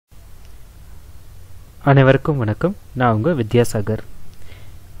அனைவருக்கும் வணக்கம். நான் உங்கள் வித்யாசாகர்.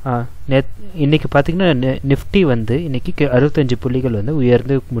 இன்றைக்கி பார்த்திங்கன்னா நிஃப்டி வந்து இன்றைக்கி 65 புள்ளிகள் வந்து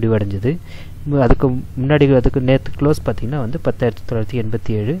உயர்ந்து முடிவடைஞ்சது. அதுக்கு நேற்று க்ளோஸ் பார்த்திங்கன்னா வந்து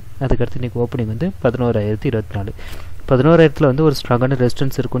 10,987. அதுக்கடுத்து இன்றைக்கி ஓப்பனிங் வந்து 11,024. 11,000 வந்து ஒரு ஸ்ட்ராங்கான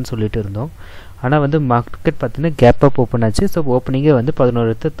ரெசிஸ்டன்ஸ் இருக்குன்னு சொல்லிட்டு இருந்தோம். ஆனால் வந்து மார்க்கெட் பார்த்திங்கன்னா கேப் அப் ஓப்பன் ஆச்சு. ஸோ ஓப்பனிங்கே வந்து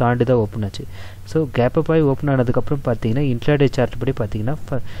 11,000 தாண்டி தான் ஓப்பன் ஆச்சு. ஸோ கேப் அப் ஆகி ஓப்பன் ஆனதுக்கப்புறம் பார்த்திங்கன்னா இன்ட்ராடே சார்ட் படி பார்த்திங்கன்னா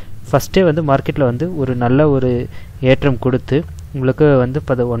ஃபஸ்ட்டே வந்து மார்க்கெட்டில் வந்து ஒரு நல்ல ஒரு ஏற்றம் கொடுத்து உங்களுக்கு வந்து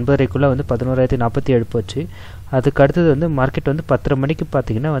 9:30க்குள்ளே வந்து 11,047 போச்சு. அதுக்கு அடுத்தது வந்து மார்க்கெட் வந்து 10:30 மணிக்கு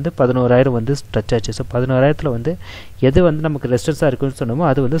பார்த்திங்கன்னா வந்து 11,000 வந்து ஸ்ட்ரெச் ஆச்சு. ஸோ 11,000 வந்து எது வந்து நமக்கு ரெசிஸ்டன்ஸாக இருக்குன்னு சொன்னோமோ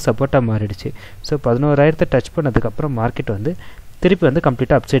அது வந்து சப்போர்ட்டாக மாறிடுச்சு. ஸோ 11,000 டச் பண்ணதுக்கப்புறம் மார்க்கெட் வந்து திருப்பி வந்து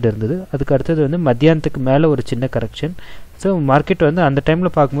கம்ப்ளீட்டாக அப்சைடு இருந்தது. அதுக்கு அடுத்தது வந்து மத்தியானத்துக்கு மேலே ஒரு சின்ன கரெக்ஷன். ஸோ மார்க்கெட் வந்து அந்த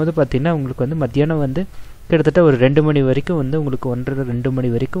டைமில் பார்க்கும்போது பார்த்திங்கன்னா உங்களுக்கு வந்து மத்தியானம் வந்து கிட்டத்தட்ட ஒரு 2 மணி வரைக்கும் வந்து உங்களுக்கு 1:30-2 மணி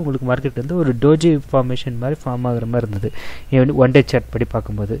வரைக்கும் உங்களுக்கு மார்க்கெட் வந்து ஒரு டோஜி ஃபார்மேஷன் மாதிரி ஃபார்ம் ஆகிற மாதிரி இருந்தது ஒன் டே சார்ட் படி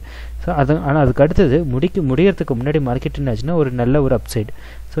பார்க்கும்போது. ஸோ ஆனால் அதுக்கு அடுத்தது முடியறதுக்கு முன்னாடி மார்க்கெட் என்னாச்சுன்னா ஒரு நல்ல ஒரு அப்சைடு.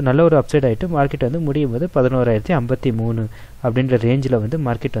 ஸோ நல்ல ஒரு அப்சைட் ஆகிட்டு மார்க்கெட் வந்து முடியும் போது 11,053 அப்படின்ற ரேஞ்சில் வந்து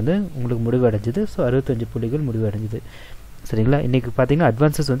மார்க்கெட் வந்து உங்களுக்கு முடிவடைஞ்சிது. ஸோ 65 புள்ளிகள் முடிவடைஞ்சிது. சரிங்களா. இன்றைக்கி பார்த்தீங்கன்னா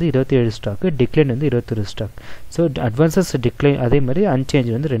அட்வான்சஸ் வந்து 27 ஸ்டாக்கு, டிக்ளைன் வந்து 21 ஸ்டாக். ஸோ அட்வான்சஸ் டிக்ளைன் அதே மாதிரி அன்சேஞ்ச்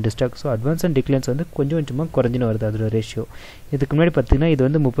வந்து 2 stock. So advance and declines வந்து கொஞ்சம் கொஞ்சமாக குறைஞ்சின்னு வருது அதோட ரேஷியோ. இதுக்கு முன்னாடி பார்த்தீங்கன்னா இது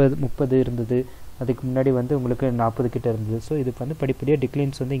வந்து 30 இருந்தது. அதுக்கு முன்னாடி வந்து உங்களுக்கு 40 கிட்ட இருந்தது. ஸோ இது வந்து படிப்படியாக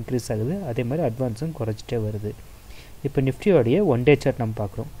டிக்ளைன்ஸ் வந்து இன்க்ரீஸ் ஆகுது. அதே மாதிரி அட்வான்ஸும் குறைச்சிட்டே வருது. இப்போ நிஃப்டியோடைய ஒன் டே சார்ட் நம்ம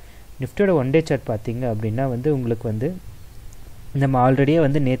பார்க்குறோம். நிஃப்டியோட ஒன் டே சார்ட் பார்த்தீங்க அப்படின்னா வந்து உங்களுக்கு வந்து நம்ம ஆல்ரெடியே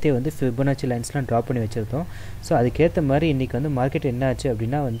வந்து நேற்றே வந்து ஃபிபனாச்சி லைன்ஸ்லாம் ட்ரா பண்ணி வச்சுருந்தோம். ஸோ அதுக்கேற்ற மாதிரி இன்றைக்கி வந்து மார்க்கெட் என்ன ஆச்சு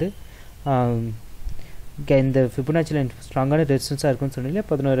அப்படின்னா வந்து இந்த ஃபிபனாச்சி லைன் ஸ்ட்ராங்கான ரெசிஸ்டன்ஸாக இருக்குன்னு சொன்னீங்களே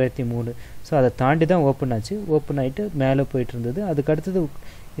 11,003. ஸோ அதை தாண்டி தான் ஓப்பன் ஆச்சு. ஓப்பன் ஆகிட்டு மேலே போயிட்டு இருந்தது. அதுக்கு அடுத்தது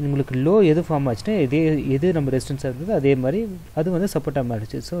உங்களுக்கு லோ எது ஃபார்ம் ஆச்சுன்னா எது நம்ம ரெசிஸ்டன்ஸாக இருந்தது அதே மாதிரி அது வந்து சப்போர்ட்டாக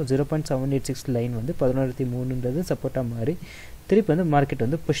மாறிடுச்சு. ஸோ 0.786 லைன் வந்து 11,003 சப்போர்ட்டாக மாறி திருப்பி வந்து மார்க்கெட்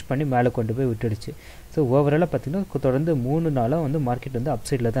வந்து புஷ் பண்ணி மேலே கொண்டு போய் விட்டுடுச்சு. ஸோ ஓவராலாக பார்த்திங்கன்னா தொடர்ந்து 3 நாளாக வந்து மார்க்கெட் வந்து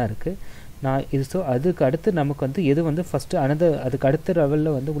அப்சைடில் தான் இருக்குது. ஸோ அதுக்கு அடுத்து நமக்கு வந்து எது வந்து ஃபஸ்ட்டு அதுக்கு அடுத்த லெவலில்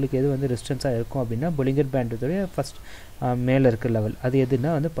வந்து உங்களுக்கு எது வந்து ரெசிஸ்டன்ஸாக இருக்கும் அப்படின்னா பொலிங்கர் பேண்டுடைய ஃபஸ்ட் மேலே இருக்கிற லெவல் அது எதுனா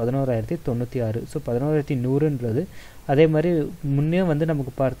வந்து 11,096. ஸோ 11,100ன்றது அதே மாதிரி முன்னே வந்து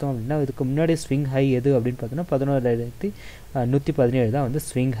நமக்கு பார்த்தோம் அப்படின்னா இதுக்கு முன்னாடி ஸ்விங் ஹை எது அப்படின்னு பார்த்தோன்னா 11,117 தான் வந்து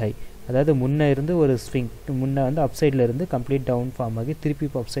ஸ்விங் ஹை. அதாவது முன்னே இருந்து ஒரு ஸ்விங் முன்னே வந்து அப்சைடில் இருந்து கம்ப்ளீட் டவுன் ஃபார்ம் ஆகி திருப்பி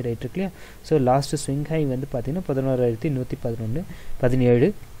இப்போ அப்சைட் ஆகிட்டு இருக்கு இல்லையா. ஸோ லாஸ்ட்டு ஸ்விங் ஹை வந்து பார்த்திங்கன்னா 11,117.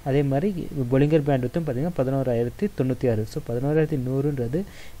 அதே மாதிரி பொலிங்கர் பேண்ட் வித்தும் பார்த்திங்கன்னா 11,096. ஸோ 11,100ன்றது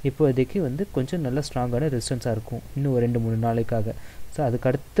இப்போதைக்கு வந்து கொஞ்சம் நல்ல ஸ்ட்ராங்கான ரெசிஸ்டன்ஸாக இருக்கும் இன்னும் ஒரு 2-3 நாளைக்காக. ஸோ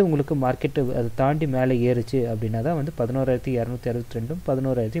அதுக்கடுத்து உங்களுக்கு மார்க்கெட்டு அதை தாண்டி மேலே ஏறுச்சு அப்படின்னா தான் வந்து 11,262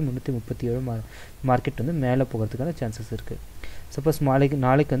 11,337 மார்க்கெட் வந்து மேலே போகிறதுக்கான சான்சஸ் இருக்குது. சப்போஸ்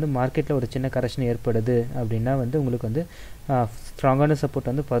நாளைக்கு வந்து மார்க்கெட்டில் ஒரு சின்ன கரெக்ஷன் ஏற்படுது அப்படின்னா வந்து உங்களுக்கு வந்து ஸ்ட்ராங்கான சப்போர்ட்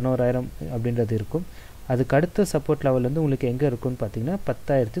வந்து 11,000 அப்படின்றது இருக்கும். அதுக்கு அடுத்த சப்போர்ட் லெவல் வந்து உங்களுக்கு எங்கே இருக்குன்னு பார்த்தீங்கன்னா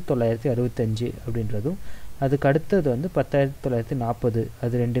 10,965 அப்படின்றதும் அதுக்கு அடுத்தது வந்து 10,940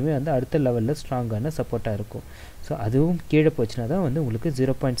 அது ரெண்டுமே வந்து அடுத்த லெவலில் ஸ்ட்ராங்கான சப்போர்ட்டாக இருக்கும். ஸோ அதுவும் கீழே போச்சுன்னா தான் வந்து உங்களுக்கு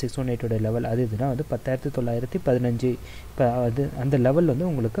 0.618 லெவல் அது இதுனா வந்து 10,915 இப்போ அது அந்த லெவல் வந்து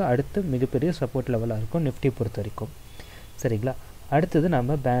உங்களுக்கு அடுத்த மிகப்பெரிய சப்போர்ட் லெவலாக இருக்கும் நிஃப்டி பொறுத்த வரைக்கும். சரிங்களா. அடுத்தது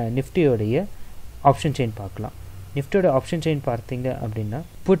நம்ம நிஃப்டியோடைய ஆப்ஷன் செயின் பார்க்கலாம். நிஃப்டியோட ஆப்ஷன் செயின் பார்த்தீங்க அப்படின்னா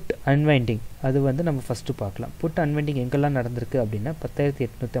புட் அன்வைண்டிங் அது வந்து நம்ம ஃபஸ்ட்டு பார்க்கலாம். புட் அன்வைண்டிங் எங்கெல்லாம் நடந்திருக்கு அப்படின்னா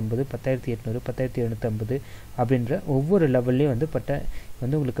 10,850 10,800 10,750 அப்படின்ற ஒவ்வொரு லெவல்லையும் வந்து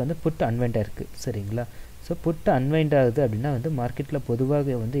வந்து உங்களுக்கு வந்து புட் அன்வைண்டாக இருக்குது. சரிங்களா. ஸோ புட் அன்வைண்ட் ஆகுது அப்படின்னா வந்து மார்க்கெட்டில்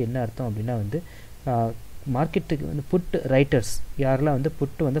பொதுவாக வந்து என்ன அர்த்தம் அப்படின்னா வந்து மார்க்கெட்டுக்கு வந்து புட் ரைட்டர்ஸ் யாரெல்லாம் வந்து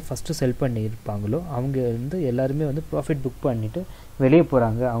புட்டு வந்து ஃபஸ்ட்டு செல் பண்ணியிருப்பாங்களோ அவங்க வந்து எல்லாருமே வந்து ப்ராஃபிட் புக் பண்ணிவிட்டு வெளியே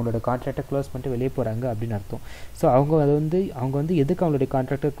போகிறாங்க, அவங்களோட கான்ட்ராக்டை க்ளோஸ் பண்ணிட்டு வெளியே போகிறாங்க அப்படின்னு அர்த்தம். ஸோ அவங்க வந்து எதுக்கு அவங்களுடைய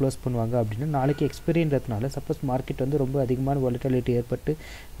கான்ட்ராக்டை க்ளோஸ் பண்ணுவாங்க அப்படின்னா நாளைக்கு எக்ஸ்பைரின்றதுனால சப்போஸ் மார்க்கெட் வந்து ரொம்ப அதிகமான வாலட்டிலிட்டி ஏற்பட்டு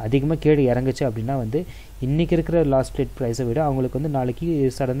அதிகமாக கீழே இறங்குச்சு அப்படின்னா வந்து இன்றைக்கி இருக்கிற லாஸ்ட் ரேட் ப்ரைஸை விட அவங்களுக்கு வந்து நாளைக்கு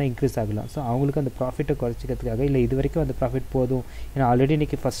சடனாக இன்க்ரீஸ் ஆகலாம். ஸோ அவங்களுக்கு அந்த ப்ராஃபிட்டை குறைச்சிக்கிறதுக்காக இல்லை இது வரைக்கும் அந்த ப்ராஃபிட் போதும் ஏன்னா ஆல்ரெடி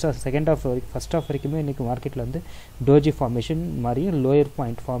இன்றைக்கி ஃபஸ்ட் ஆஃப் வரைக்குமே இன்றைக்கி மார்க்கெட்டில் வந்து டோஜி ஃபார்மேஷன் மாதிரியும் லோயர்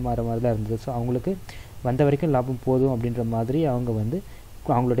பாயிண்ட் ஃபார்ம் ஆகிற மாதிரி தான் இருந்தது. ஸோ அவங்களுக்கு வந்த வரைக்கும் லாபம் போதும் அப்படின்ற மாதிரி அவங்க வந்து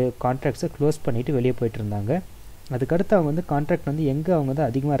அவங்களுடைய கான்ட்ராக்ட்ஸை க்ளோஸ் பண்ணிவிட்டு வெளியே போயிட்டு இருந்தாங்க. அதுக்கடுத்து அவங்க வந்து கான்ட்ராக்ட் வந்து எங்கே அவங்க வந்து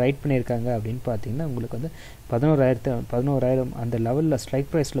அதிகமாக ரைட் பண்ணியிருக்காங்க அப்படின்னு பார்த்தீங்கன்னா உங்களுக்கு வந்து 11,000 அந்த லெவலில் ஸ்ட்ரைக்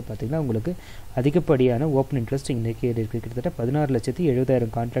ப்ரைஸில் பார்த்தீங்கன்னா உங்களுக்கு அதிகப்படியான ஓப்பன் இன்ட்ரெஸ்ட் இன்றைக்கி இருக்குது. கிட்டத்தட்ட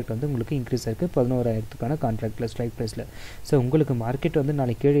 16,70,000 கான்ட்ராக்ட் வந்து உங்களுக்கு இன்க்ரீஸ் ஆகிருக்கு 11,000க்கான கான்ட்ராக்டில் ஸ்ட்ரைக் ப்ரைஸில். ஸோ உங்களுக்கு மார்க்கெட் வந்து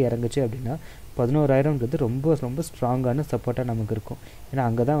நாளைக்கு கீழே இறங்குச்சு அப்படின்னா 11,000ன்றது ரொம்ப ரொம்ப ஸ்ட்ராங்கான சப்போர்ட்டாக நமக்கு இருக்கும். ஏன்னா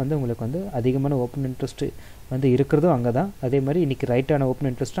அங்கே தான் வந்து உங்களுக்கு வந்து அதிகமான ஓப்பன் இன்ட்ரெஸ்ட்டு வந்து இருக்கிறதும் அங்கே தான். அதே மாதிரி இன்றைக்கி ரைட்டான ஓப்பன்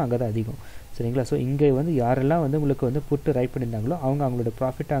இன்ட்ரெஸ்ட்டும் அங்கே தான் அதிகம். சரிங்களா? ஸோ இங்கே வந்து யாரெல்லாம் வந்து உங்களுக்கு வந்து புட்டு ரைட் பண்ணியிருந்தாங்களோ அவங்களோட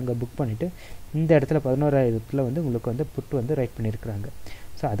ப்ராஃபிட்டை அங்கே புக் பண்ணிவிட்டு இந்த இடத்துல 11,000 வந்து உங்களுக்கு வந்து புட்டு வந்து ரைட் பண்ணியிருக்கிறாங்க.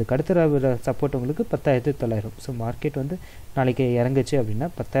 ஸோ அதுக்கு அடுத்த சப்போர்ட் உங்களுக்கு 10,900. ஸோ மார்க்கெட் வந்து நாளைக்கு இறங்குச்சு அப்படின்னா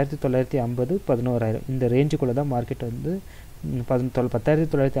 10,950 11,000 இந்த ரேஞ்சுக்குள்ளே தான் மார்க்கெட் வந்து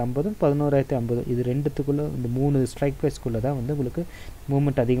 10,950 11,050 இது ரெண்டுத்துக்குள்ளே இந்த 3 ஸ்ட்ரைக் ப்ரைஸ்க்குள்ளே தான் வந்து உங்களுக்கு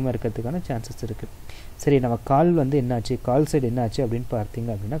மூவ்மெண்ட் அதிகமாக இருக்கிறதுக்கான சான்சஸ் இருக்குது. சரி, நம்ம கால் வந்து என்னாச்சு, கால் சைடு என்னாச்சு அப்படின்னு பார்த்தீங்க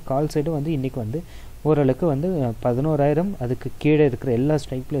அப்படின்னா கால் சைடு வந்து இன்றைக்கி வந்து ஓரளவுக்கு வந்து 11,000 அதுக்கு கீழே இருக்கிற எல்லா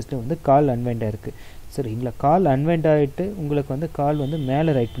ஸ்ட்ரைக் ப்ரைஸ்லையும் வந்து கால் அன்வைண்ட் ஆகிருக்கு. சரிங்களா? கால் அன்வைண்ட் ஆகிட்டு உங்களுக்கு வந்து கால் வந்து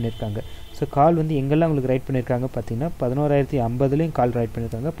மேலே ரைட் பண்ணியிருக்காங்க. ஸோ கால் வந்து எங்கெல்லாம் உங்களுக்கு ரைட் பண்ணியிருக்காங்க பார்த்தீங்கன்னா 11,050லையும் கால் ரைட்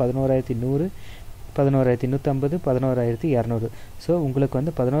பண்ணியிருக்காங்க, 11,100 11,150 11,200. ஸோ உங்களுக்கு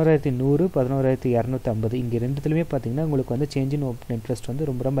வந்து 11,100 11,250 இங்கே ரெண்டுத்துலையுமே பார்த்தீங்கன்னா உங்களுக்கு வந்து சேஞ்ச் இன் ஓப்பன் இன்ட்ரெஸ்ட் வந்து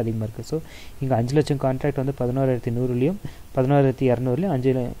ரொம்ப ரொம்ப அதிகமாக இருக்குது. ஸோ இங்கே 5 லட்சம் கான்ட்ராக்ட் வந்து 11,100லையும் 11,200லையும்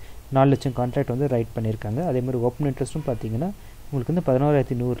 4 லட்சம் கான்ட்ராக்ட் வந்து ரைட் பண்ணியிருக்காங்க. அதே மாதிரி ஓப்பன் இன்ட்ரெஸ்ட்டும் பார்த்தீங்கன்னா உங்களுக்கு வந்து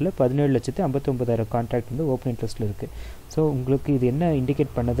 11,100ல் 17,59,000 கான்ட்ராக்ட் வந்து ஓப்பன் இன்ட்ரெஸ்ட்டில் இருக்குது. ஸோ உங்களுக்கு இது என்ன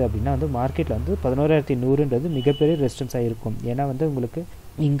இண்டிகேட் பண்ணுது அப்படின்னா வந்து மார்க்கெட்டில் வந்து 11,100ன்றது மிகப்பெரிய ரெசிஸ்டன்ஸாக இருக்கும். ஏன்னா வந்து உங்களுக்கு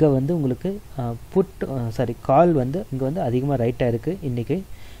இங்கே வந்து உங்களுக்கு கால் வந்து இங்கே வந்து அதிகமாக ரைட்டாக இருக்குது இன்றைக்கி.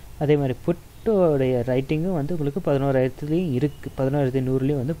 அதே மாதிரி புட்டோடைய ரைட்டிங்கும் வந்து உங்களுக்கு 11,000லேயும் இருக்குது,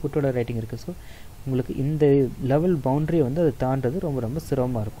 11,100லேயும் வந்து புட்டோட ரைட்டிங் இருக்குது. ஸோ உங்களுக்கு இந்த லெவல் பவுண்ட்ரியை வந்து அதை தாண்டது ரொம்ப ரொம்ப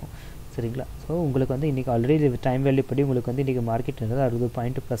சிரமமாக இருக்கும். சரிங்களா? ஸோ உங்களுக்கு வந்து இன்றைக்கி ஆல்ரெடி டைம் வேல்யூ படி உங்களுக்கு வந்து இன்றைக்கி மார்க்கெட் 60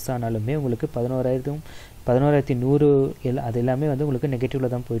 பாயிண்ட் ப்ளஸ் ஆனாலுமே உங்களுக்கு 11,100 அது எல்லாமே வந்து உங்களுக்கு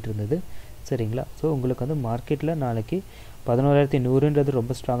நெகட்டிவில் தான் போயிட்டு இருந்தது. சரிங்களா? ஸோ உங்களுக்கு வந்து மார்க்கெட்டில் நாளைக்கு 11,100ன்றது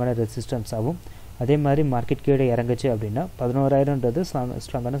ரொம்ப ஸ்ட்ராங்கான ரெசிஸ்டன்ஸாகவும், அதே மாதிரி மார்க்கெட் கீழே இறங்குச்சு அப்படின்னா 11,000ன்றது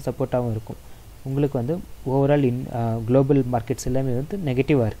ஸ்ட்ராங்கான சப்போர்ட்டாகவும் இருக்கும். உங்களுக்கு வந்து ஓவரால் குளோபல் மார்க்கெட்ஸ் எல்லாமே வந்து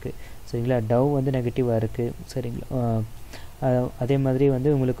நெகட்டிவாக இருக்குது. சரிங்களா? டவ் வந்து நெகட்டிவாக இருக்குது. சரிங்களா? அதே மாதிரி வந்து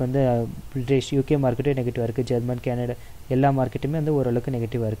உங்களுக்கு வந்து பிரிட்டிஷ் யூகே மார்க்கெட்டே நெகட்டிவாக இருக்குது, ஜெர்மன் கனடா எல்லா மார்க்கெட்டுமே வந்து ஓரளவுக்கு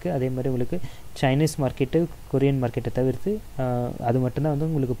நெகட்டிவாக இருக்குது. அதே மாதிரி உங்களுக்கு சைனீஸ் மார்க்கெட்டு கொரியன் மார்க்கெட்டை தவிர்த்து அது மட்டும்தான் வந்து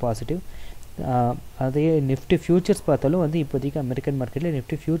உங்களுக்கு பாசிட்டிவ். அதே நிஃப்டி ஃபியூச்சர்ஸ் பார்த்தாலும் வந்து இப்போதைக்கு அமெரிக்கன் மார்க்கெட்டில்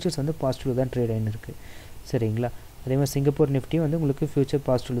நிஃப்டி ஃபியூச்சர்ஸ் வந்து பாசிட்டிவ் தான் ட்ரேட் ஆகின்னு இருக்குது. சரிங்களா? அதே மாதிரி சிங்கப்பூர் நிஃப்டியும் வந்து உங்களுக்கு ஃபியூச்சர்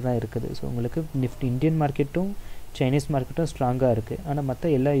பாசிட்டிவ் தான் இருக்குது. ஸோ உங்களுக்கு நிஃப்டி இந்தியன் மார்க்கெட்டும் சைனீஸ் மார்க்கெட்டும் ஸ்ட்ராங்காக இருக்குது. ஆனால் மற்ற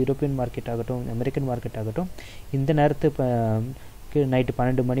எல்லா யூரோப்பியன் மார்க்கெட் ஆகட்டும் அமெரிக்கன் மார்க்கெட் ஆகட்டும் இந்த நேரத்து நைட்டு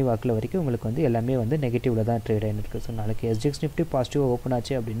 12 மணி வாக்கில் வரைக்கும் உங்களுக்கு வந்து எல்லாமே வந்து நெகட்டிவில் தான் ட்ரேட் ஆகின்னு இருக்குது. ஸோ நாளைக்கு எஸ்ஜிஎக்ஸ் நிஃப்டி பாசிட்டிவாக ஓப்பன்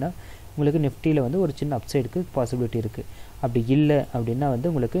ஆச்சு அப்படின்னா உங்களுக்கு நிஃப்டியில் வந்து ஒரு சின்ன அப்சைடுக்கு பாசிபிலிட்டி இருக்குது. அப்படி இல்லை அப்படின்னா வந்து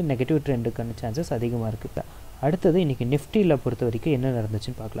உங்களுக்கு நெகட்டிவ் ட்ரெண்டுக்கான சான்சஸ் அதிகமாக இருக்குது. அடுத்தது இன்றைக்கி நிஃப்டியில் பொறுத்த வரைக்கும் என்ன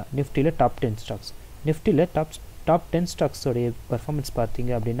நடந்துச்சுன்னு பார்க்கலாம். நிஃப்டியில் டாப் 10 ஸ்டாக்ஸ், நிஃப்டியில் டாப் 10 ஸ்டாக்ஸோடைய பர்ஃபார்மன்ஸ்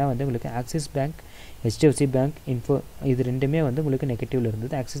பார்த்தீங்க அப்படின்னா வந்து உங்களுக்கு axis bank, HDFC bank, info இது ரெண்டுமே வந்து உங்களுக்கு நெகட்டிவில்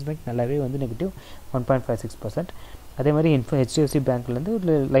இருந்தது. ஆக்சிஸ் பேங்க் நல்லாவே வந்து நெகட்டிவ் 1.56%. அதே மாதிரி HDFC பேங்க்லேருந்து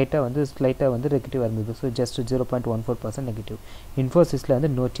ஒரு ஸ்லைட்டாக வந்து நெகட்டிவாக இருந்தது. So just 0.14% negative. இன்ஃபோசிஸில்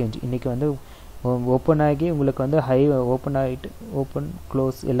வந்து நோ சேஞ்ச். இன்றைக்கி வந்து ஓப்பன் ஆகி உங்களுக்கு வந்து ஓப்பன்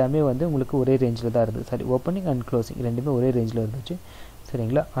க்ளோஸ் எல்லாமே வந்து உங்களுக்கு ஒரே ரேஞ்சில் தான் இருந்தது. சாரி, ஓப்பனிங் அண்ட் க்ளோசிங் ரெண்டுமே ஒரே ரேஞ்சில் இருந்துச்சு.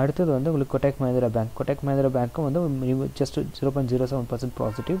 சரிங்களா? அடுத்தது வந்து உங்களுக்கு கொட்டக் மஹிந்திரா பேங்க்கும் வந்து ஜஸ்ட் 0.07%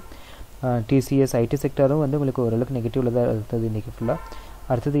 பாசிட்டிவ். TCS ஐடி செக்டரும் வந்து உங்களுக்கு ஓரளவுக்கு நெகட்டிவில் தான் இருந்தது இன்றைக்கி ஃபுல்லாக.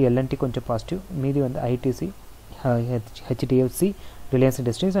 அடுத்தது LNT கொஞ்சம் பாசிட்டிவ், மீதி வந்து ITC, HDFC, Reliance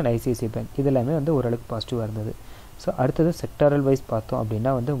industries and ICICI bank இதெல்லாமே வந்து ஓரளவுக்கு பாசிட்டிவாக இருந்தது. ஸோ அடுத்தது செக்டாரல் வைஸ் பார்த்தோம்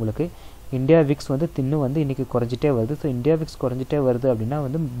அப்படின்னா வந்து உங்களுக்கு இந்தியா விக்ஸ் வந்து இன்னும் வந்து இன்றைக்கி குறைஞ்சிட்டே வருது. ஸோ இந்தியா விக்ஸ் குறைஞ்சிட்டே வருது அப்படின்னா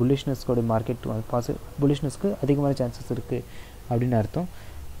வந்து புல்லிஷ்னஸ்கோட மார்க்கெட் புல்லிஷ்னஸ்க்கு அதிகமான சான்சஸ் இருக்குது அப்படின்னு அர்த்தம்.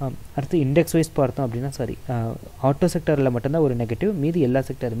 அடுத்து இண்டெக்ஸ் வைஸ் பார்த்தோம் அப்படின்னா ஆட்டோ செக்டரில் மட்டும்தான் ஒரு நெகட்டிவ், மீதி எல்லா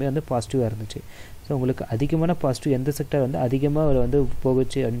செக்டருமே வந்து பாசிட்டிவாக இருந்துச்சு. ஸோ உங்களுக்கு அதிகமான பாசிட்டிவ் எந்த செக்டர் வந்து அதிகமாக வந்து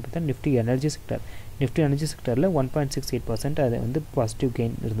போகுச்சு அப்படின்னு பார்த்தா நிஃப்டி எனர்ஜி செக்டரில் 1.68% அது வந்து பாசிட்டிவ்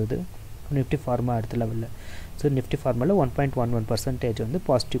கெயின் இருந்தது. நிஃப்டி ஃபார்மா அடுத்த லெவலில். ஸோ நிஃப்டி ஃபார்மாவில் 1.11% வந்து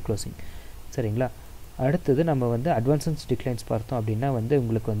பாசிட்டிவ் க்ளோசிங். சரிங்களா? அடுத்தது நம்ம வந்து அட்வான்ஸ் டிக்ளைன்ஸ் பார்த்தோம் அப்படின்னா வந்து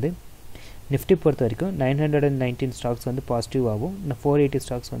உங்களுக்கு வந்து நிஃப்டி பொறுத்த வரைக்கும் 919 ஸ்டாக்ஸ் வந்து பாசிட்டிவாகவும் 480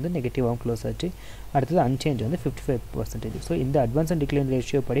 ஸ்டாக்ஸ் வந்து நெகட்டிவாகவும் க்ளோஸ் ஆச்சு. அடுத்தது அன்சேஞ்ச் வந்து 55%. ஸோ இந்த அட்வான்ஸ் அண்ட் டிக்ளைன்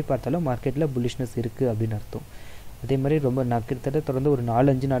ரேஷியோ படி பார்த்தாலும் மார்க்கெட்டில் புல்லிஷ்னஸ் இருக்குது அப்படின்னு அர்த்தம். அதே மாதிரி ரொம்ப கிட்டத்தட்ட தொடர்ந்து ஒரு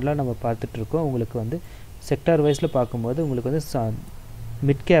 4-5 நாளாக நம்ம பார்த்துட்ருக்கோம். உங்களுக்கு வந்து செக்டார் வைஸில் பார்க்கும்போது உங்களுக்கு வந்து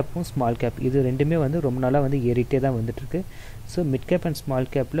மிட் கேப்பும் ஸ்மால் கேப் இது ரெண்டுமே வந்து ரொம்ப நாளாக வந்து ஏறிட்டே தான் வந்துட்டுருக்கு. So mid cap and small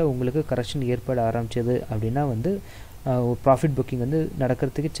கேப்பில் உங்களுக்கு கரெக்ஷன் ஏற்பட ஆரம்பிச்சது அப்படின்னா வந்து ப்ராஃபிட் புக்கிங் வந்து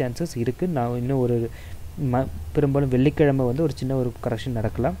நடக்கிறதுக்கு சான்சஸ் இருக்குது. நான் இன்னும் ஒரு பெரும்பாலும் வெள்ளிக்கிழமை வந்து ஒரு சின்ன ஒரு கரெக்ஷன்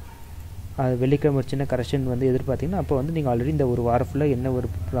நடக்கலாம். வெள்ளிக்கிழமை ஒரு சின்ன கரெக்ஷன் வந்து எதிர்பார்த்தீங்கன்னா அப்போ வந்து நீங்கள் ஆல்ரெடி இந்த ஒரு வாரம் ஃபுல்லாக என்ன ஒரு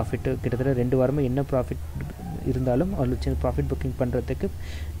ப்ராஃபிட் கிட்டத்தட்ட 2 வாரமாக என்ன ப்ராஃபிட் இருந்தாலும் ஒரு சின்ன ப்ராஃபிட் புக்கிங் பண்ணுறதுக்கு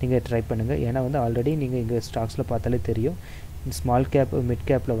நீங்கள் ட்ரை பண்ணுங்கள். ஏன்னா வந்து ஆல்ரெடி நீங்கள் இங்கே ஸ்டாக்ஸில் பார்த்தாலே தெரியும், ஸ்மால் கேப் மிட்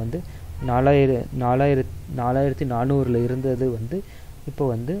கேப்பில் வந்து 4400 இருந்தது வந்து இப்போ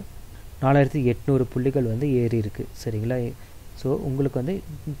வந்து 4800 புள்ளிகள் வந்து ஏறி இருக்குது. சரிங்களா? ஸோ உங்களுக்கு வந்து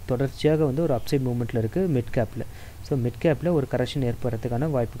தொடர்ச்சியாக வந்து ஒரு அப்சைட் மூமெண்ட்டில் இருக்குது மிட் கேப்பில். ஸோ மிட் கேப்பில் ஒரு கரெக்ஷன் ஏற்படுறதுக்கான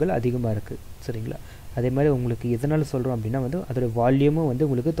வாய்ப்புகள் அதிகமாக இருக்குது. சரிங்களா? அதே மாதிரி உங்களுக்கு எதனால் சொல்கிறோம் அப்படின்னா வந்து அதோட வால்யூமும் வந்து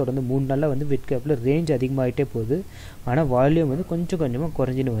உங்களுக்கு தொடர்ந்து 3 நாளாக வந்து மிட் கேப்பில் ரேஞ்ச் அதிகமாகிட்டே போகுது, ஆனால் வால்யூம் வந்து கொஞ்சம் கொஞ்சமாக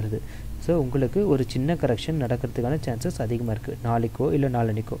குறைஞ்சின்னு வருது. ஸோ உங்களுக்கு ஒரு சின்ன கரெக்ஷன் நடக்கிறதுக்கான சான்சஸ் அதிகமாக இருக்குது, நாளைக்கோ இல்லை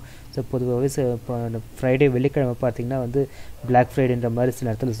நாளன்னைக்கோ. ஸோ பொதுவாகவே இப்போ ஃப்ரைடே வெள்ளிக்கிழமை பார்த்திங்கன்னா வந்து பிளாக் ஃப்ரைடேன்ற மாதிரி சில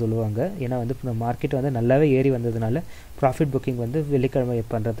இடத்துல சொல்லுவாங்க. ஏன்னா வந்து இப்போ மார்க்கெட் வந்து நல்லாவே ஏறி வந்ததுனால ப்ராஃபிட் புக்கிங் வந்து வெள்ளிக்கிழமை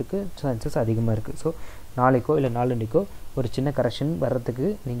பண்ணுறதுக்கு சான்சஸ் அதிகமாக இருக்குது. ஸோ நாளைக்கோ இல்லை நாளன்னைக்கோ ஒரு சின்ன கரெக்ஷன் வர்றதுக்கு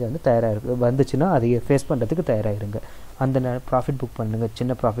நீங்கள் வந்து தயாராக இருக்குது, வந்துச்சுன்னா அதை ஃபேஸ் பண்ணுறதுக்கு தயாராகிருங்க. அந்த ப்ராஃபிட் புக் பண்ணுங்கள்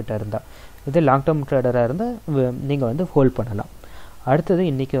சின்ன ப்ராஃபிட்டாக இருந்தால். இதே லாங் டேர்ம் ட்ரேடராக இருந்தால் நீங்கள் வந்து ஹோல்ட் பண்ணலாம். அடுத்தது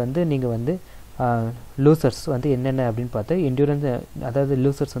இன்றைக்கி வந்து நீங்கள் வந்து லூசர்ஸ் வந்து என்னென்ன அப்படின்னு பார்த்தா என்டூரன்ஸ், அதாவது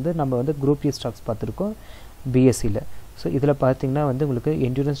லூசர்ஸ் வந்து நம்ம வந்து குரூப் இ ஸ்டாக்ஸ் பார்த்துருக்கோம் பிஎஸ்சியில். ஸோ இதில் பார்த்திங்கன்னா வந்து உங்களுக்கு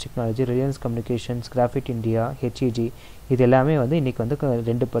endurance technology, Reliance communications, graphite India, HEG இது எல்லாமே வந்து இன்றைக்கி வந்து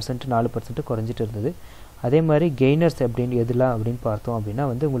 2% 4% குறைஞ்சிட்டு இருந்தது. அதே மாதிரி கெய்னர்ஸ் அப்படின்னு எதுலாம் அப்படின்னு பார்த்தோம் அப்படின்னா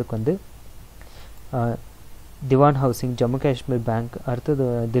வந்து உங்களுக்கு வந்து திவான் ஹவுசிங், ஜம்மு காஷ்மீர் பேங்க், அடுத்தது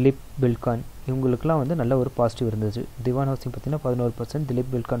திலீப் பில்கான், இவங்களுக்குலாம் வந்து நல்ல ஒரு பாசிட்டிவ் இருந்துச்சு. திவான் ஹவுசிங் பார்த்திங்கன்னா 11%,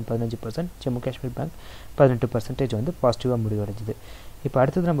 திலீப் பில்கான் 15%, ஜம்மு காஷ்மீர் பேங்க் 18% வந்து பாசிட்டிவாக முடிவடைஞ்சிது. இப்போ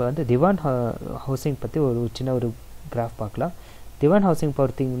அடுத்தது நம்ம வந்து திவான் ஹவுசிங் பற்றி ஒரு சின்ன ஒரு கிராஃப் பார்க்கலாம். திவான் ஹவுசிங்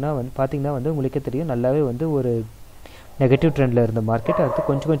பார்த்திங்கன்னா வந்து உங்களுக்கே தெரியும் நல்லாவே வந்து ஒரு நெகட்டிவ் ட்ரெண்டில் இருந்த மார்க்கெட் அடுத்து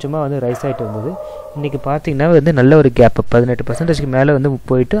கொஞ்சம் கொஞ்சமாக வந்து ரைஸ் ஆகிட்டு இருந்தது. இன்றைக்கி பார்த்திங்கன்னா வந்து நல்ல ஒரு கேப் 18% மேலே வந்து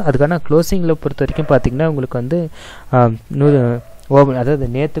போயிட்டு அதுக்கான க்ளோசிங்கில் பொறுத்த வரைக்கும் பார்த்திங்கன்னா உங்களுக்கு வந்து அதாவது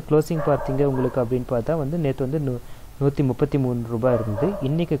நேற்று க்ளோசிங் பார்த்திங்க உங்களுக்கு அப்படின்னு பார்த்தா வந்து நேற்று வந்து 133 ரூபாய் இருந்தது.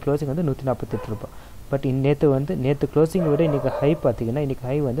 இன்றைக்கி க்ளோசிங் வந்து 148 ரூபாய். பட் நேற்று க்ளோசிங்கை விட இன்றைக்கி ஹை பார்த்திங்கன்னா இன்றைக்கி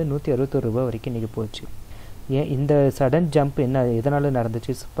ஹை வந்து 161 ரூபாய் வரைக்கும் இன்றைக்கி போச்சு. ஏன் இந்த சடன் ஜம்ப் எதனால்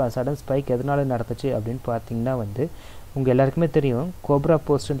நடந்துச்சு, சடன் ஸ்பைக் எதனால் நடந்துச்சு அப்படின்னு பார்த்திங்கன்னா வந்து உங்கள் எல்லாருக்குமே தெரியும் கோப்ரா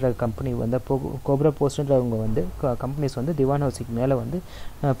போஸ்ட்ன்ற கம்பெனி வந்து கோப்ரா போஸ்ட்ன்றவங்க வந்து கம்பெனிஸ் வந்து திவான் ஹவுசிங் மேலே வந்து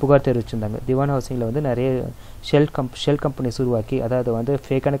புகார் தெரிவிச்சிருந்தாங்க. திவான் ஹவுசிங்கில் வந்து நிறைய ஷெல் கம்பெனிஸ் உருவாக்கி, அதாவது வந்து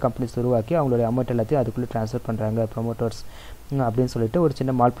ஃபேக்கான கம்பெனிஸ் உருவாக்கி அவங்களுடைய அமௌண்ட் எல்லாத்தையும் அதுக்குள்ளே ட்ரான்ஸ்ஃபர் பண்ணுறாங்க ப்ரொமோட்டர்ஸ் அப்படின்னு சொல்லிட்டு ஒரு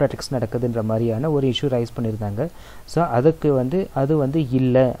சின்ன மால் ப்ராக்டிக்ஸ் நடக்குதுன்ற மாதிரியான ஒரு இஷ்யூ ரைஸ் பண்ணியிருந்தாங்க. ஸோ அதுக்கு வந்து அது வந்து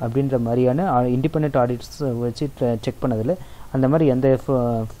இல்லை அப்படின்ற மாதிரியான இண்டிபெண்ட் ஆடிட்ஸ் வச்சு செக் பண்ணதில் அந்த மாதிரி எந்த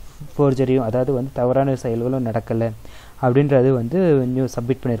ஃபோர்ஜரியும், அதாவது வந்து தவறான செயல்களும் நடக்கலை அப்படின்றது வந்து நியூஸ்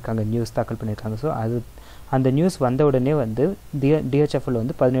சப்மிட் பண்ணியிருக்காங்க, நியூஸ் தாக்கல் பண்ணியிருக்காங்க. ஸோ அந்த நியூஸ் வந்த உடனே வந்து DHFL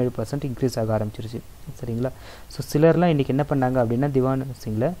வந்து 17% இன்க்ரீஸ் ஆக ஆரம்பிச்சிருச்சு. சரிங்களா? ஸோ சிலர்லாம் இன்றைக்கி என்ன பண்ணாங்க அப்படின்னா திவான்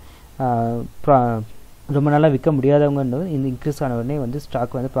ஹவுசிங்கில் ரொம்ப நாளாக விற்க முடியாதவங்கன்னு இந்த இன்க்ரீஸ் ஆன உடனே வந்து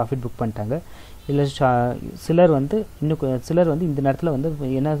ஸ்டாக் வந்து ப்ராஃபிட் புக் பண்ணிட்டாங்க. இல்லை சிலர் வந்து இந்த நேரத்தில் வந்து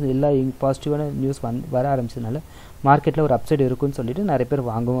ஏன்னா எல்லா பாசிட்டிவான நியூஸ் வர ஆரம்பிச்சதுனால மார்க்கெட்டில் ஒரு அப்சைட் இருக்குன்னு சொல்லிட்டு நிறைய பேர்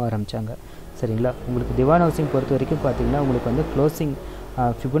வாங்கவும் ஆரம்பித்தாங்க. சரிங்களா? உங்களுக்கு திவான் ஹவுசிங் பொறுத்த வரைக்கும் பார்த்திங்கன்னா உங்களுக்கு வந்து க்ளோசிங்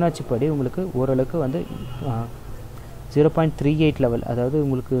ஃபிபொனாச்சி படி உங்களுக்கு ஓரளவுக்கு வந்து 0.38 லெவல், அதாவது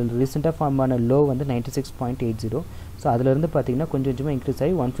உங்களுக்கு ரீசெண்டாக ஃபார்ம் ஆன லோ வந்து 96.80. ஸோ அதிலிருந்து பார்த்திங்கன்னா கொஞ்சம் கொஞ்சமாக இன்க்ரீஸ்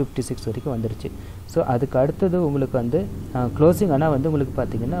ஆகி 156 வரைக்கும் வந்துருச்சு. ஸோ அதுக்கு அடுத்தது உங்களுக்கு வந்து க்ளோசிங் ஆனால் வந்து உங்களுக்கு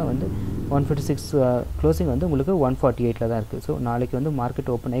பார்த்திங்கன்னா வந்து 156 க்ளோசிங் வந்து உங்களுக்கு 148 தான் இருக்குது. ஸோ நாளைக்கு வந்து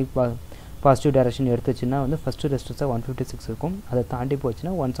மார்க்கெட் ஓப்பன் ஆகி பாசிட்டிவ் டைரக்ஷன் எடுத்துச்சுன்னா வந்து ஃபஸ்ட்டு ரெசிஸ்டன்ஸாக 156 இருக்கும், அதை தாண்டி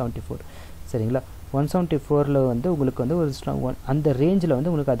போச்சுன்னா 174. சரிங்களா? 174 வந்து உங்களுக்கு வந்து ஒரு அந்த ரேஞ்சில் வந்து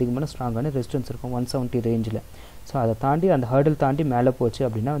உங்களுக்கு அதிகமான ஸ்ட்ராங்கான ரெசிஸ்டன்ஸ் இருக்கும் 170 ரேஞ்சில். ஸோ அதை தாண்டி அந்த ஹர்டில் தாண்டி மேலே போச்சு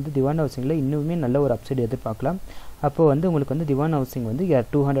அப்படின்னா வந்து திவான் ஹவுசிங்கில் இன்னுமே நல்ல ஒரு அப்சைடு எதிர்பார்க்கலாம். அப்போ வந்து உங்களுக்கு வந்து திவான் ஹவுசிங் வந்து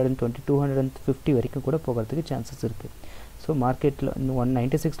 220 250 வரைக்கும் கூட போகிறதுக்கு சான்சஸ் இருக்குது. ஸோ மார்க்கெட்டில்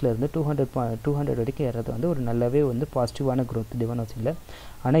 196 200 வரைக்கும் ஏறது வந்து ஒரு நல்லாவே வந்து பாசிட்டிவான க்ரோத் திவான் ஹவுசிங்கில்.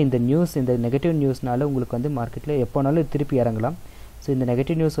 ஆனால் இந்த நெகட்டிவ் நியூஸ்னால உங்களுக்கு வந்து மார்க்கெட்டில் எப்போனாலும் திருப்பி இறங்கலாம். ஸோ இந்த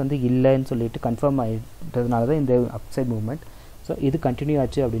நெகட்டிவ் நியூஸ் வந்து இல்லைன்னு சொல்லிட்டு கன்ஃபார்ம் ஆகிட்டதுனால தான் இந்த அப்சைட் மூவ்மெண்ட். ஸோ இது கண்டினியூ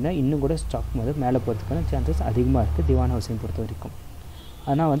ஆச்சு அப்படின்னா இன்னும் கூட ஸ்டாக் வந்து மேலே போகிறதுக்கான சான்சஸ் அதிகமாக இருக்குது திவான் ஹவுசிங் பொறுத்த வரைக்கும்.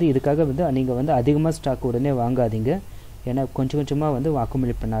 ஆனால் வந்து இதுக்காக வந்து நீங்கள் வந்து அதிகமாக ஸ்டாக் உடனே வாங்காதீங்க, ஏன்னா கொஞ்சம் கொஞ்சமாக வந்து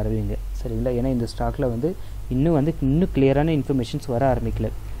அக்குமுலேட் பண்ண ஆரம்பிங்க. சரிங்களா? ஏன்னா இந்த ஸ்டாக்கில் வந்து இன்னும் கிளியரான இன்ஃபர்மேஷன்ஸ் வர ஆரம்பிக்கல.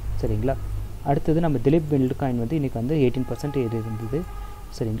 சரிங்களா? அடுத்தது நம்ம திலீப் பில்ட்காயின் வந்து இன்றைக்கி வந்து 18% ஏறி இருந்தது.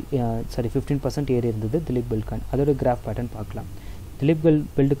 15% ஏறி இருந்தது திலீப் பில்ட்காயின். அதோட கிராஃப் பேட்டர்ன் பார்க்கலாம். திலீப்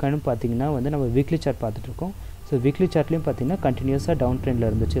பில்ட்காயின் பார்த்திங்கன்னா வந்து நம்ம வீக்லி சார்ட் பார்த்துட்ருக்கோம். ஸோ வீக்லி சார்ட்லேயும் பார்த்தீங்கன்னா கண்டினியூஸாக டவுன் ட்ரெண்டில்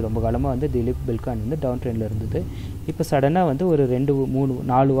இருந்துச்சு. ரொம்ப காலமாக வந்து திலீப் பில்கான் வந்து டவுன் ட்ரெண்டில் இருந்தது. இப்போ சடனாக வந்து ஒரு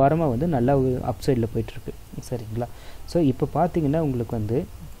 2-3-4 வாரமாக வந்து நல்லா ஒரு அப் சைடில் போயிட்டுருக்கு. சரிங்களா? ஸோ இப்போ பார்த்தீங்கன்னா உங்களுக்கு வந்து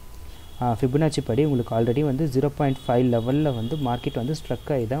ஃபிபனாச்சி படி உங்களுக்கு ஆல்ரெடி வந்து 0.5 லெவலில் வந்து மார்க்கெட் வந்து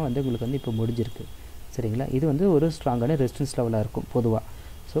ஸ்ட்ரக் ஆகி தான் வந்து உங்களுக்கு வந்து இப்போ முடிஞ்சிருக்கு. சரிங்களா? இது வந்து ஒரு ஸ்ட்ராங்கான ரெசிஸ்டன்ஸ் லெவலாக இருக்கும் பொதுவாக.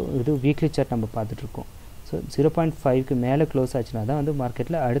 ஸோ இது வீக்லி சார்ட் நம்ம பார்த்துட்ருக்கோம். ஸோ 0.5க்கு மேலே க்ளோஸ் ஆச்சுன்னா தான் வந்து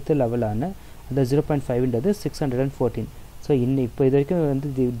மார்க்கெட்டில் அடுத்த லெவலான அந்த 0.5ன்றது 614. ஸோ இப்போ இது வரைக்கும் வந்து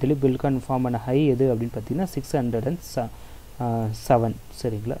திலீப் பில்கான் ஃபார்ம் ஆன ஹை எது அப்படின்னு பார்த்தீங்கன்னா 607.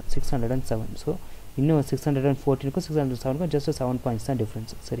 சரிங்களா? 607. ஸோ இன்னும் 614க்கும் 607க்கும் ஜஸ்ட் 7 பாயிண்ட்ஸ் தான்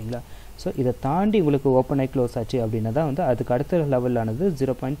டிஃப்ரென்ஸ். சரிங்களா? ஸோ இதை தாண்டி உங்களுக்கு ஓப்பன் ஆகி க்ளோஸ் ஆச்சு அப்படின்னா தான் வந்து அதுக்கு அடுத்த லெவலானது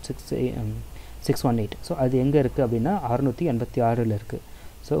 0.618. ஸோ அது எங்கே இருக்குது அப்படின்னா 686 இருக்குது.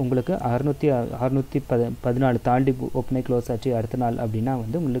 ஸோ உங்களுக்கு 614 தாண்டி ஓப்பன் ஆகி க்ளோஸ் ஆச்சு அடுத்த நாள் அப்படின்னா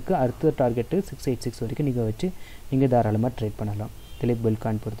வந்து உங்களுக்கு அடுத்த டார்கெட்டு 686 வரைக்கும் நீங்கள் வச்சு நீங்கள் தாராளமாக ட்ரேட் பண்ணலாம். திலீப்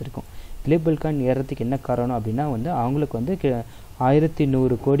பில்கான் பொறுத்த வரைக்கும் திலீப் பில்கான் ஏறதுக்கு என்ன காரணம் அப்படின்னா வந்து அவங்களுக்கு வந்து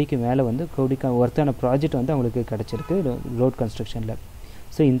 1100 கோடிக்கு மேலே வந்து ஒர்த்தான ப்ராஜெக்ட் வந்து அவங்களுக்கு கிடச்சிருக்கு ரோட் கன்ஸ்ட்ரக்ஷனில்.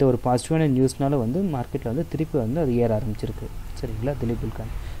 ஸோ இந்த ஒரு பாசிட்டிவான நியூஸ்னால வந்து மார்க்கெட்டில் வந்து திருப்பி வந்து அது ஏற ஆரம்பிச்சிருக்கு. சரிங்களா? திலீப்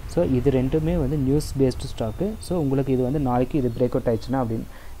பில்கான். ஸோ இது ரெண்டுமே வந்து நியூஸ் பேஸ்டு ஸ்டாக்கு. ஸோ உங்களுக்கு இது வந்து நாளைக்கு இது பிரேக் அவுட் ஆயிடுச்சுன்னா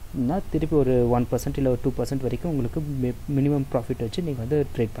அப்படின்னா திருப்பி ஒரு 1% இல்லை ஒரு 2% வரைக்கும் உங்களுக்கு மினிமம் ப்ராஃபிட் வச்சு நீங்கள் வந்து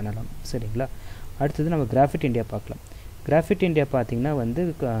ட்ரேட் பண்ணலாம். சரிங்களா? அடுத்தது நம்ம கிராஃபைட் இந்தியா பார்க்கலாம். கிராஃபைட் இந்தியா பார்த்திங்கன்னா வந்து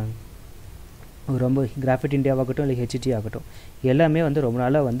ரொம்ப கிராஃபைட் இந்தியாவாகட்டும் இல்லை ஹெச்ஜி ஆகட்டும் எல்லாமே வந்து ரொம்ப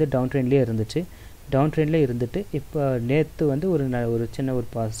நாளாக வந்து டவுன் ட்ரெண்ட்லேயே இருந்துச்சு. டவுன் ட்ரெண்ட்லேயே இருந்துட்டு இப்போ நேற்று வந்து ஒரு சின்ன ஒரு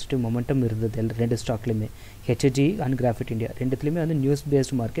பாசிட்டிவ் மொமெண்டம் இருந்தது ரெண்டு ஸ்டாக்லையுமே, ஹெச்ஜி அண்ட் கிராஃபைட் இந்தியா ரெண்டுத்துலேயுமே வந்து நியூஸ்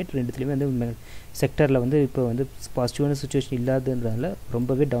பேஸ்டு மார்க்கெட். ரெண்டுத்துலேயுமே வந்து செக்டரில் வந்து இப்போ வந்து பாசிட்டிவான சுச்சுவேஷன் இல்லாததுனால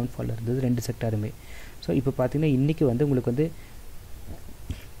ரொம்பவே டவுன்ஃபால் இருந்தது ரெண்டு செக்டருமே. ஸோ இப்போ பார்த்திங்கன்னா இன்றைக்கி வந்து உங்களுக்கு வந்து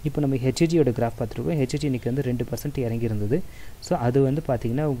இப்போ நம்ம ஹெச்ஜியோட கிராஃப் பார்த்துருக்கோம். ஹெச்ஜி இன்றைக்கி வந்து 2% இறங்கி இருந்தது. ஸோ அது வந்து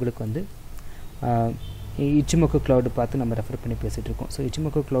பார்த்திங்கன்னா உங்களுக்கு வந்து இச்சிமோக்கோ க்ளவுடு பார்த்து நம்ம ரெஃபர் பண்ணி பேசிகிட்டு இருக்கோம். ஸோ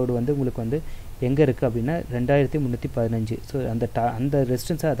இச்சிமோக்கோ க்ளவுடு வந்து உங்களுக்கு வந்து எங்கே இருக்குது அப்படின்னா 2315. ஸோ அந்த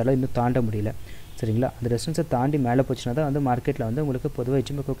ரெசிஸ்டன்ஸை அதெல்லாம் இன்னும் தாண்ட முடியல. சரிங்களா? அந்த ரெசிஸ்டன்ஸை தாண்டி மேலே போச்சுன்னா தான் வந்து மார்க்கெட்டில் வந்து உங்களுக்கு பொதுவாக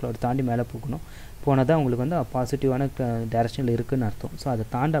இச்சிமோக்கோ க்ளவுடு தாண்டி மேலே போனால் தான் உங்களுக்கு வந்து பாசிட்டிவான டைரக்ஷனில் இருக்குதுன்னு அர்த்தம். ஸோ அதை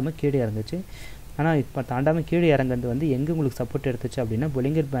தாண்டாமல் கீழே இறங்குச்சு. ஆனால் இப்போ தாண்டாமல் கீழே இறங்குறது வந்து எங்கே உங்களுக்கு சப்போர்ட் எடுத்துச்சு அப்படின்னா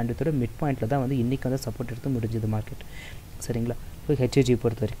பொலிங்கர் பேண்டத்தோட மிட் பாயிண்ட்டில் தான் வந்து இன்றைக்கி வந்து சப்போர்ட் எடுத்து முடிஞ்சது மார்க்கெட். சரிங்களா? ஸோ ஹெச்ஜி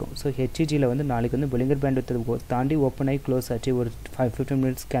பொறுத்த வரைக்கும் ஹெச்ஜியில் வந்து நாளைக்கு வந்து பொலிங்கர் பேண்டத்தை தாண்டி ஓப்பன் ஆகி க்ளோஸ் ஆச்சு ஒரு 15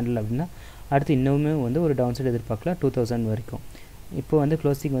 மினிட்ஸ் கேண்டில் அப்படின்னா அடுத்து இன்னுமே வந்து ஒரு டவுன் சைடு எதிர்பார்க்கலாம் 2000 வரைக்கும். இப்போ வந்து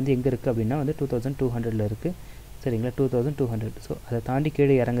க்ளோசிங் வந்து எங்கே இருக்குது அப்படின்னா வந்து 2200 இருக்குது. சரிங்களா? 2200. ஸோ அதை தாண்டி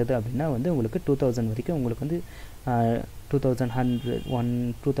கீழே இறங்குது அப்படின்னா வந்து உங்களுக்கு 2000 வரைக்கும் உங்களுக்கு வந்து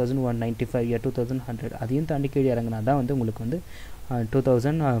 2195 2100 அதையும் தாண்டி கீழே இறங்கினா தான் வந்து உங்களுக்கு வந்து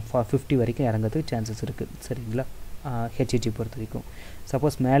 2050 வரைக்கும் இறங்கிறதுக்கு சான்சஸ் இருக்குது. சரிங்களா? ஹெச்ஜி பொறுத்த வரைக்கும்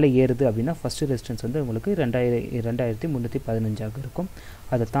சப்போஸ் மேலே ஏறுது அப்படின்னா ஃபஸ்ட்டு ரெசிஸ்டன்ஸ் வந்து உங்களுக்கு 2315 இருக்கும்.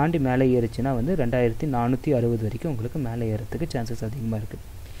 அதை தாண்டி மேலே ஏறிச்சுன்னா வந்து 2460 வரைக்கும் உங்களுக்கு மேலே ஏறதுக்கு சான்சஸ் அதிகமாக இருக்குது.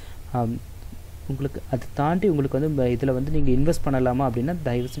 உங்களுக்கு அதை தாண்டி உங்களுக்கு வந்து இதில் வந்து நீங்கள் இன்வெஸ்ட் பண்ணலாமா அப்படின்னா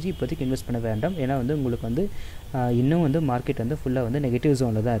தயவு செஞ்சு இப்போதைக்கு இன்வெஸ்ட் பண்ண வேண்டாம். ஏன்னா வந்து உங்களுக்கு வந்து இன்னும் வந்து மார்க்கெட் வந்து ஃபுல்லாக வந்து நெகட்டிவ்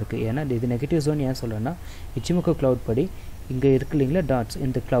ஜோனில் தான் இருக்குது. ஏன்னா இது நெகட்டிவ் ஜோன் ஏன் சொல்கிறேன்னா இச்சிமோக்கோ க்ளவுட் படி இங்கே இருக்கு இல்லைங்களா டாட்ஸ்,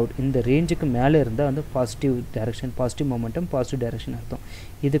 இந்த க்ளவுட் இந்த ரேஞ்சுக்கு மேலே இருந்தால் வந்து positive direction, positive momentum, positive direction அர்த்தம்.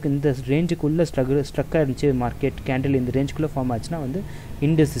 இதுக்கு இந்த ரேஞ்சுக்குள்ளே ஸ்ட்ரக்காக இருந்துச்சு மார்க்கெட் கேண்டில் இந்த ரேஞ்சுக்குள்ளே ஃபார்ம் ஆச்சுன்னா வந்து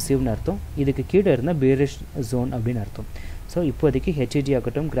இன்டெசிசிவ்னு அர்த்தம். இதுக்கு கீழே இருந்தால் பேரிஷ் ஜோன் அப்படின்னு அர்த்தம். ஸோ இப்போதைக்கு ஹெச்ஜி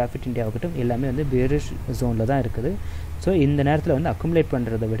ஆகட்டும் கிராஃபைட் இந்தியா ஆகட்டும் எல்லாமே வந்து பேரிஷ் ஜோனில் தான் இருக்குது. ஸோ இந்த நேரத்தில் வந்து அக்குமுலேட்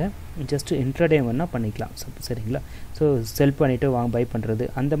பண்ணுறதை விட ஜஸ்ட் இன்ட்ராடே வேணால் பண்ணிக்கலாம். சரிங்களா? ஸோ செல் பண்ணிவிட்டு பை பண்ணுறது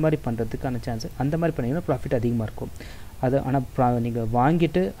அந்த மாதிரி பண்ணுறதுக்கான சான்ஸ் அந்த மாதிரி பண்ணிங்கன்னா ப்ராஃபிட் அதிகமாக இருக்கும். அது ஆனால் நீங்கள்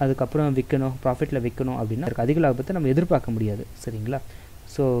வாங்கிட்டு அதுக்கப்புறம் விற்கணும், ப்ராஃபிட்டில் விற்கணும் அப்படின்னா அதுக்கு அதிக லாபத்தை நம்ம எதிர்பார்க்க முடியாது. சரிங்களா?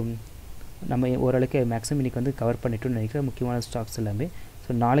 ஸோ நம்ம ஓரளவுக்கு மேக்ஸிமம் இன்றைக்கி வந்து கவர் பண்ணிட்டோன்னு நினைக்கிற முக்கியமான ஸ்டாக்ஸ் எல்லாமே. ஸோ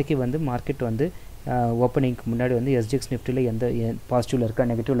நாளைக்கு வந்து மார்க்கெட் வந்து ஓப்பனிங்க்கு முன்னாடி வந்து எஸ்ஜிஎக்ஸ் நிஃப்டியில் எந்த பாசிட்டிவில் இருக்கா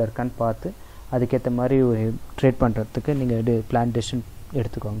நெகட்டிவில் இருக்கான்னு பார்த்து அதுக்கேற்ற மாதிரி ஒரு ட்ரேட் பண்ணுறதுக்கு நீங்கள் பிளான் டெசிஷன்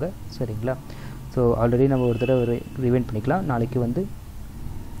எடுத்துக்கோங்க. சரிங்களா? ஸோ ஆல்ரெடி நம்ம ஒரு தடவை ரிவைண்ட் பண்ணிக்கலாம். நாளைக்கு வந்து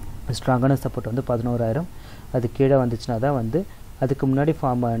ஸ்ட்ராங்கான சப்போர்ட் வந்து 11000. அது கீழே வந்துச்சுன்னா தான் வந்து அதுக்கு முன்னாடி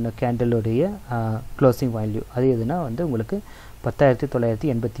ஃபார்ம் ஆன கேண்டலுடைய க்ளோசிங் வேல்யூ அது எதுனா வந்து உங்களுக்கு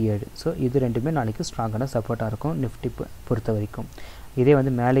 10987. ஸோ இது ரெண்டுமே நாளைக்கு ஸ்ட்ராங்கான சப்போர்ட்டாக இருக்கும் நிஃப்டி பொறுத்த வரைக்கும். இதே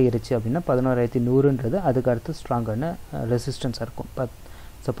வந்து மேலே ஏறிச்சு அப்படின்னா 11100ன்றது அதுக்கு அடுத்து ஸ்ட்ராங்கான ரெசிஸ்டன்ஸாக இருக்கும்.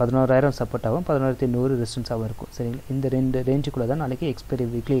 ஸோ 11000 சப்போர்ட்டாகவும் 11100 ரெசிஸ்டன்ஸாகவும் இருக்கும். சரிங்களா? இந்த ரெண்டு ரேஞ்சுக்குள்ளே தான் நாளைக்கு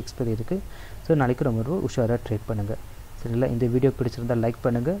வீக்லி எக்ஸ்பைரி இருக்குது. ஸோ நாளைக்கு ரொம்ப உஷாராக ட்ரேட் பண்ணுங்கள். சரிங்களா? இந்த வீடியோ பிடிச்சிருந்தால் லைக்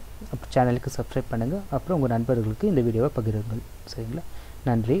பண்ணுங்கள், அப்புறம் சேனலுக்கு சப்ஸ்கிரைப் பண்ணுங்கள், அப்புறம் உங்கள் நண்பர்களுக்கு இந்த வீடியோவை பகிருங்கள். சரிங்களா?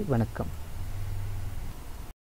 நன்றி, வணக்கம்.